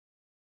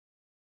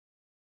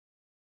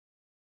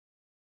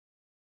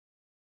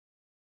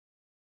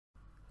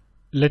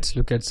Let's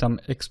look at some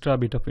extra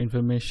bit of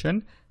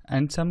information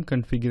and some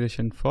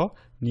configuration for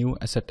new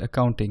asset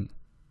accounting.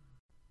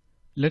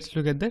 Let's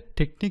look at the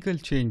technical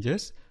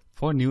changes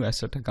for new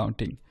asset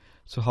accounting.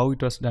 So how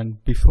it was done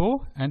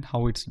before and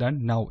how it's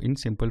done now in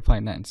Simple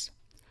Finance.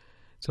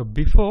 So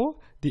before,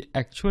 the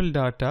actual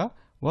data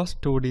was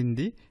stored in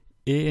the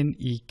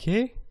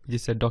ANEK, which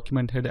is a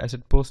document header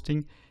asset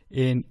posting,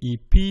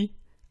 ANEP,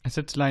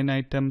 assets line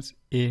items,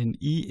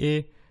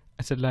 ANEA,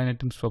 asset line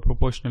items for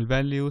proportional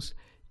values,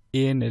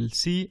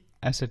 ANLC,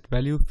 asset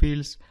value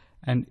fields,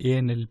 and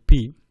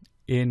ANLP.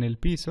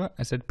 ANLP is for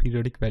asset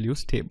periodic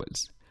values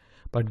tables.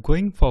 But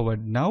going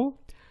forward now,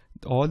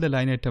 all the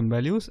line item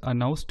values are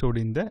now stored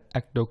in the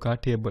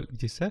ACDOCA table,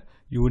 which is a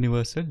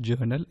universal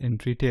journal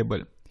entry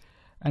table.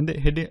 And the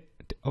header,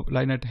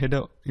 line item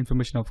header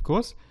information, of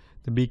course,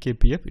 the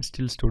BKPF is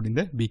still stored in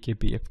the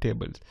BKPF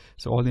tables.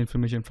 So all the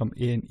information from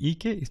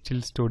ANEK is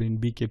still stored in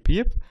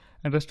BKPF,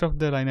 and rest of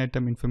the line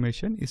item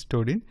information is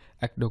stored in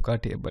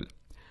ACDOCA table.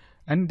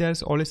 And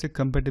there's always a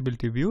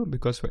compatibility view,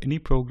 because for any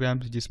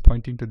programs which is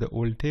pointing to the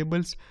old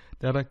tables,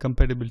 there are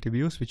compatibility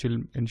views which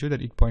will ensure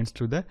that it points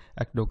to the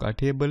ACDOCA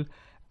table,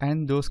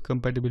 and those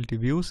compatibility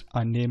views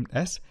are named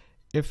as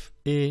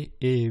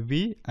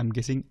FAAV. I'm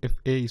guessing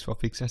FA is for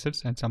fixed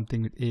assets and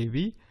something with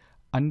AV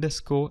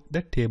underscore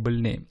the table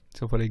name.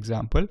 So for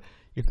example,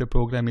 if the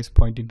program is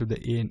pointing to the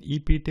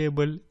ANEP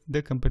table,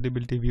 the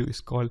compatibility view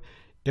is called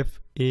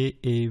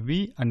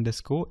FAAV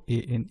underscore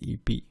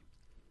ANEP.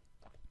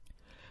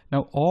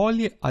 Now all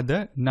the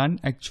other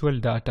non-actual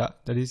data,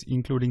 that is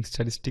including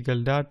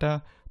statistical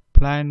data,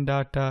 plan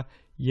data,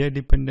 year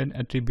dependent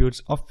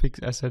attributes of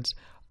fixed assets,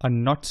 are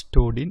not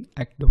stored in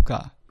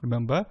ACDOCA.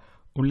 Remember,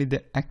 only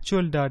the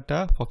actual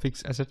data for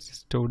fixed assets is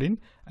stored in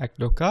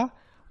ACDOCA.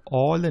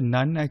 All the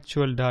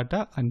non-actual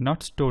data are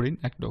not stored in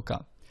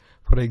ACDOCA.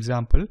 For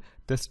example,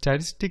 the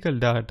statistical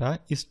data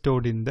is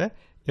stored in the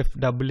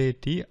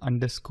FAAT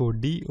underscore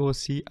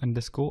DOC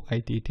underscore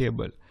IT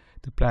table.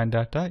 The plan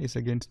data is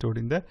again stored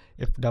in the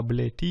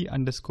FAAT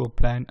underscore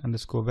plan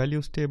underscore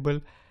values table,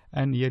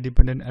 and year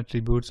dependent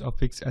attributes of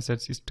fixed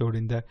assets is stored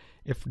in the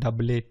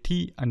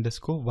FAAT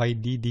underscore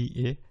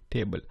YDDA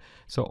table.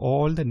 So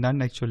all the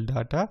non-actual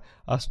data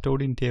are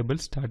stored in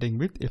tables starting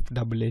with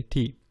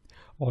FAAT.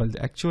 All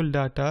the actual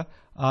data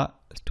are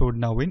stored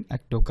now in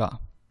ACDOCA.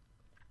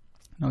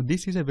 Now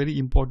this is a very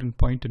important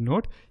point to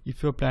note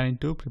if you are planning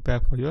to prepare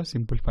for your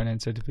Simple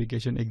Finance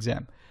certification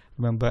exam.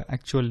 Remember,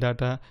 actual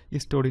data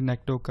is stored in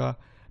ACDOCA,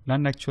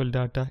 non-actual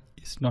data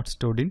is not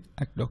stored in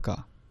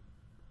ACDOCA.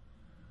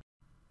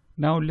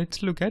 Now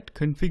let's look at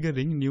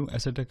configuring new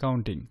asset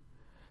accounting.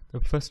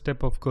 The first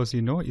step, of course,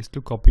 is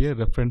to copy a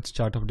reference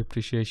chart of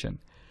depreciation.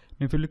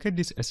 Now, if you look at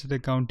this asset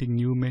accounting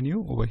new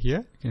menu over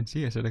here, you can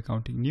see asset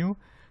accounting new.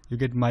 You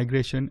get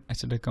migration,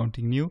 asset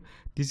accounting new.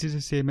 This is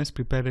the same as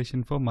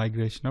preparation for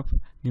migration of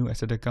new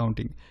asset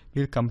accounting.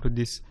 We'll come to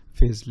this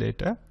phase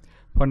later.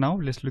 For now,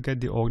 let's look at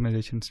the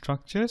organization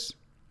structures.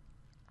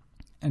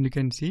 And you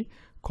can see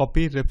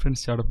copy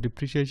reference chart of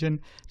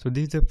depreciation. So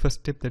this is the first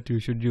step that you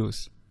should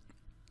use.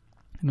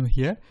 Now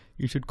here,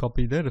 you should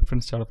copy the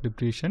reference chart of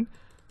depreciation.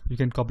 You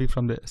can copy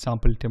from the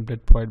sample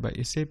template provided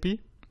by SAP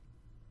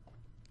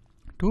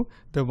to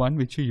the one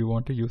which you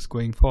want to use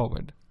going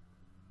forward.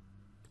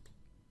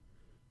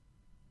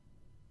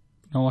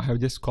 Now I have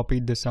just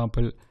copied the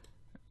sample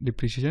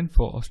depreciation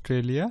for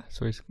Australia,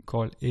 so it's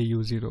called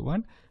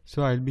AU01.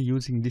 So I'll be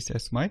using this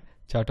as my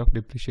chart of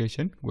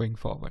depreciation going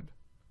forward.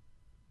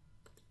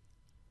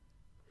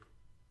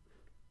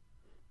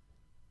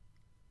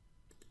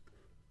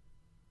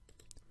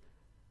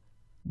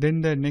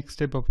 Then the next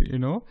step of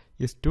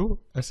is to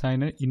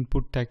assign an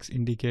input tax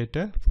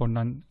indicator for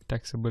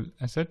non-taxable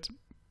assets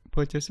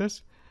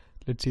purchases.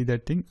 Let's see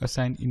that thing.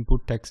 Assign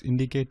input tax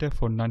indicator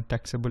for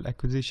non-taxable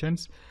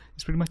acquisitions.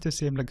 It's pretty much the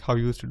same like how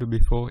you used to do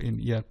before in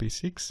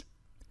ERP6.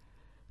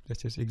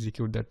 Let's just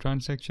execute the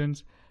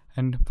transactions.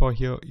 And for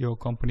here, your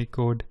company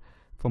code,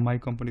 for my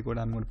company code,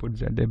 I'm going to put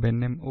the Ben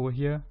name over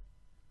here.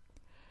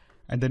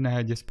 And then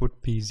I just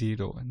put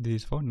P0.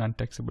 This is for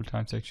non-taxable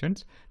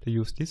transactions to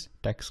use this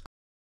tax